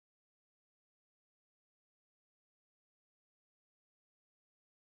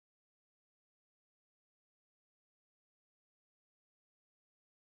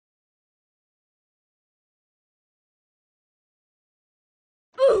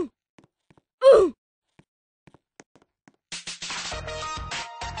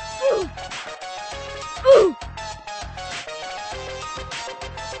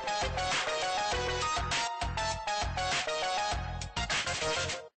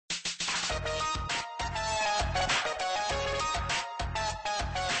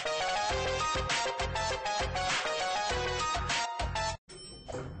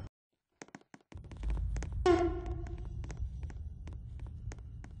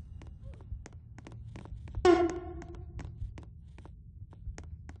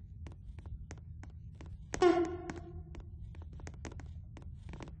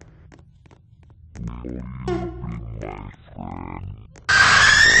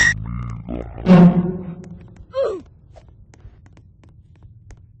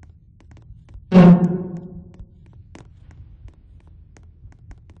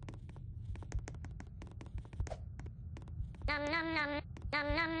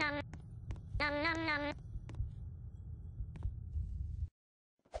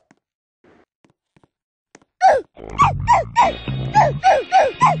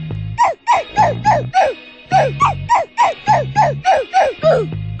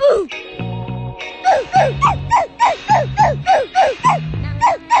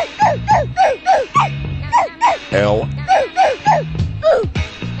L.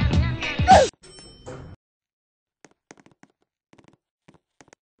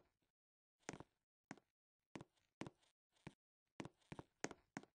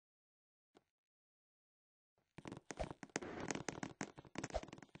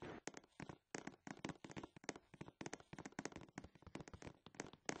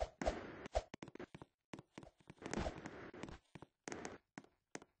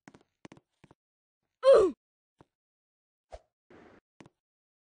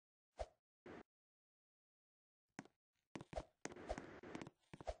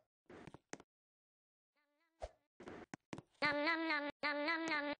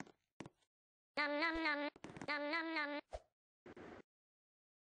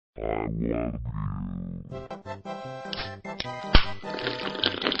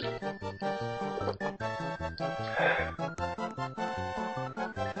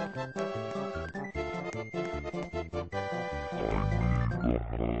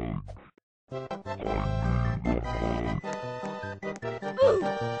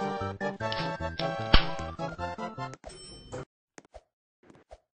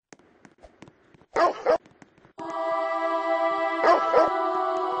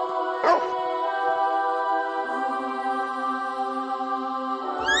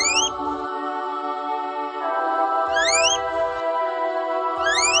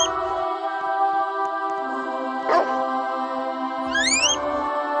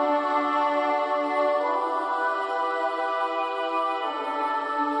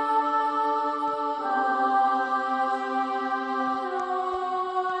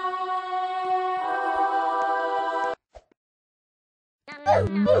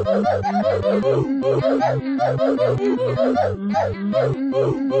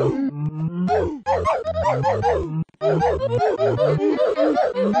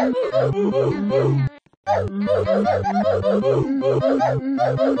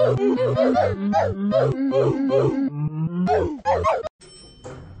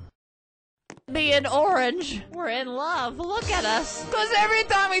 Being orange, we're in love. Look at us. Cause every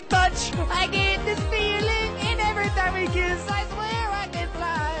time we touch, I get this feeling, and every time we kiss, I swear I can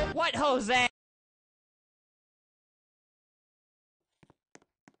fly. What, Jose?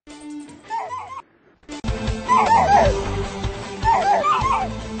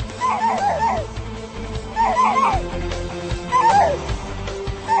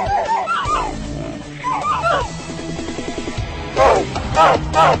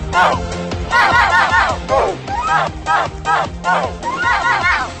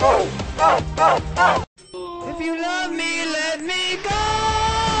 If you love me, let me go.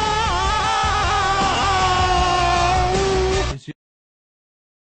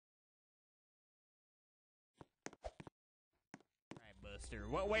 Alright, Buster,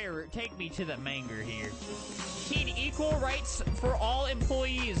 what way take me to the manger here? We need equal rights for all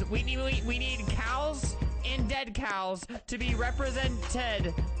employees. We need cows and dead cows to be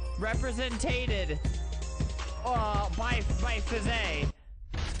represented by Fizzy.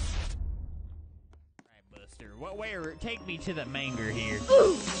 Alright, Buster, what way take me to the manger here?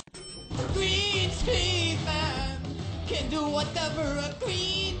 Green screen man can do whatever a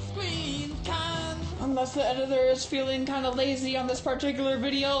green screen can. Unless the editor is feeling kind of lazy on this particular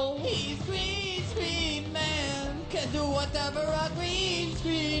video. He's green screen man can do whatever a green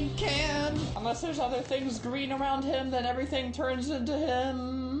screen can. Unless there's other things green around him, then everything turns into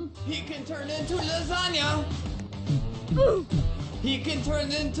him. He can turn into lasagna. He can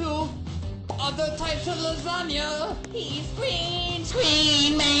turn into other types of lasagna. He's green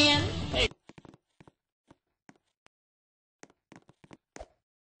screen man. Hey.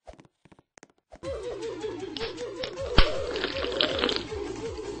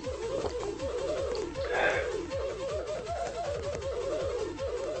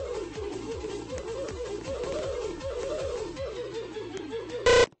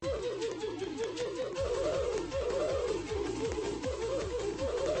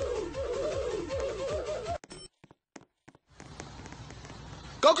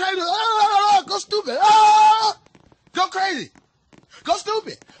 Go crazy. Ah, go stupid. Ah, go crazy. Go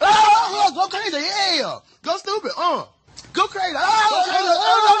stupid. Ah, Go crazy, yeah. Go stupid, Go crazy,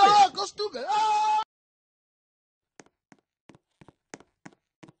 Go stupid,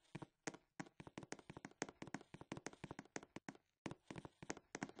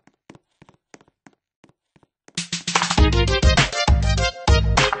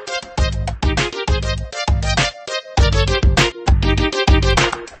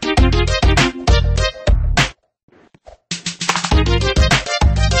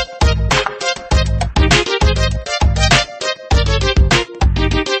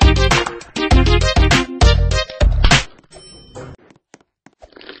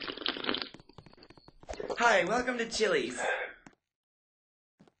 Hi, welcome to Chili's.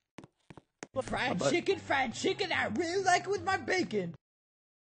 Fried chicken, I really like it with my bacon.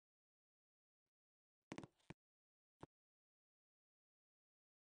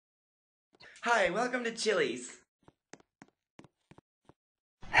 Hi, welcome to Chili's.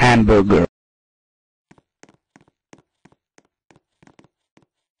 Hamburger.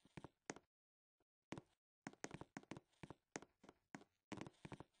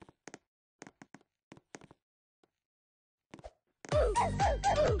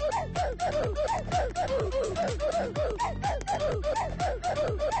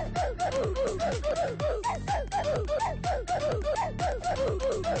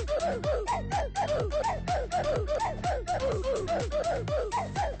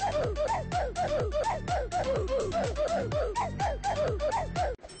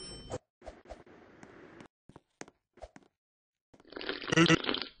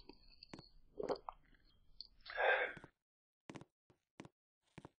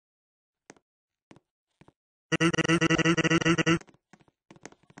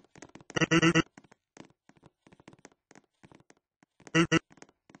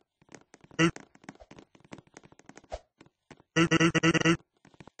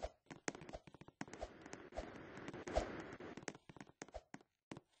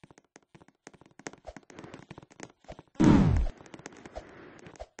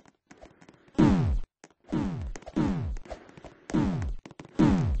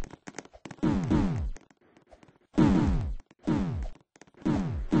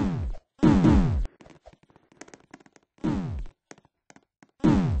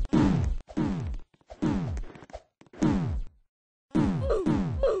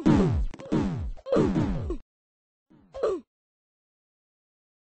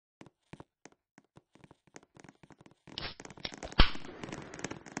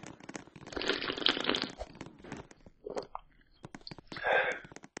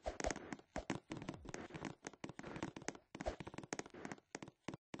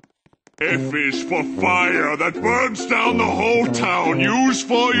 F is for fire that burns down the whole town. Use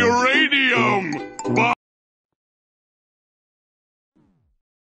for uranium.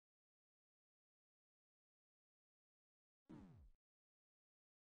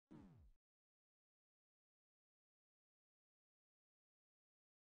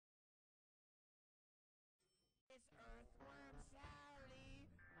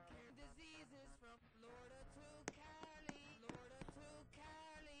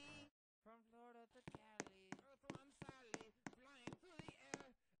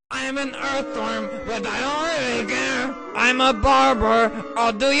 I'm an earthworm, but I don't really care. I'm a barber,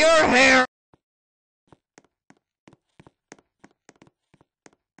 I'll do your hair.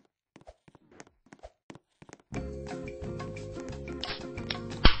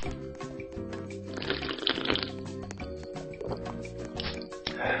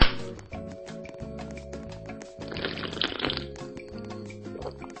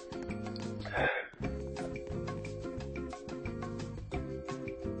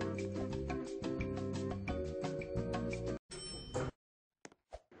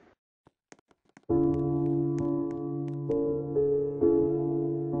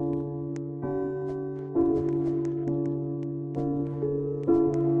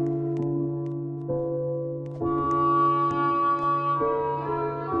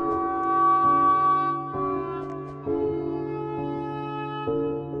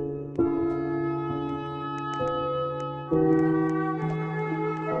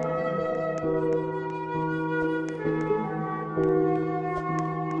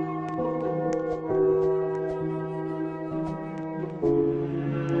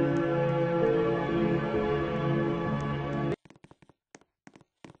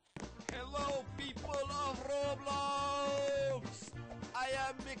 Hello, people of Roblox! I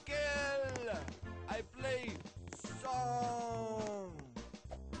am Mikkel! I play song!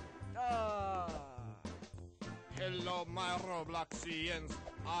 Hello, my Robloxians!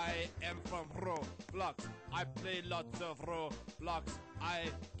 I am from Roblox. I play lots of Roblox. I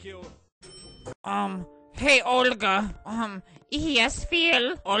kill Hey, Olga. Yes,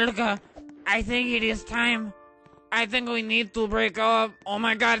 Phil. Olga, I think it is time. I think we need to break up. Oh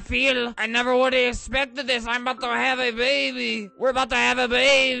my god, Phil. I never would have expected this. I'm about to have a baby. We're about to have a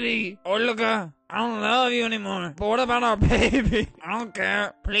baby. Olga, I don't love you anymore. But what about our baby? I don't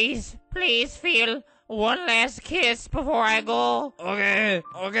care. Please, Phil. One last kiss before I go. Okay,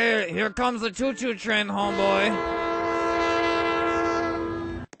 here comes the choo-choo train, homeboy.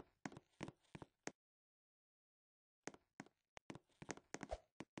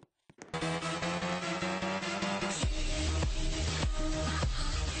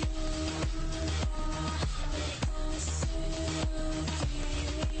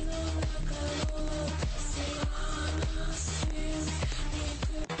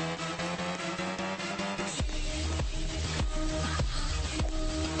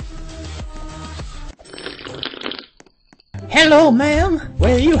 Hello, ma'am.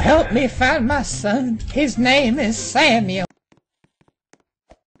 Will you help me find my son? His name is Samuel.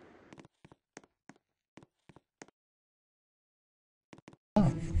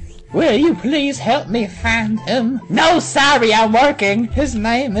 Will you please help me find him? No, sorry, I'm working. His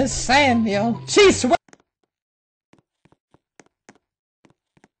name is Samuel. She swears.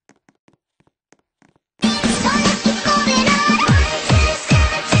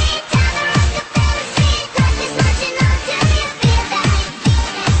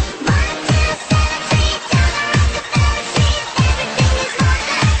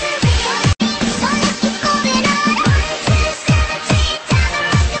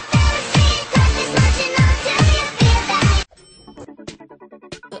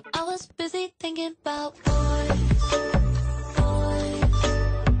 I was busy thinking about boys.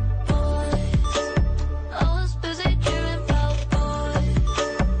 I was busy dreaming about boys.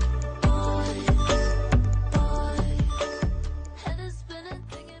 Head is spinning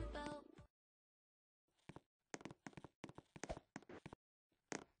thinking about.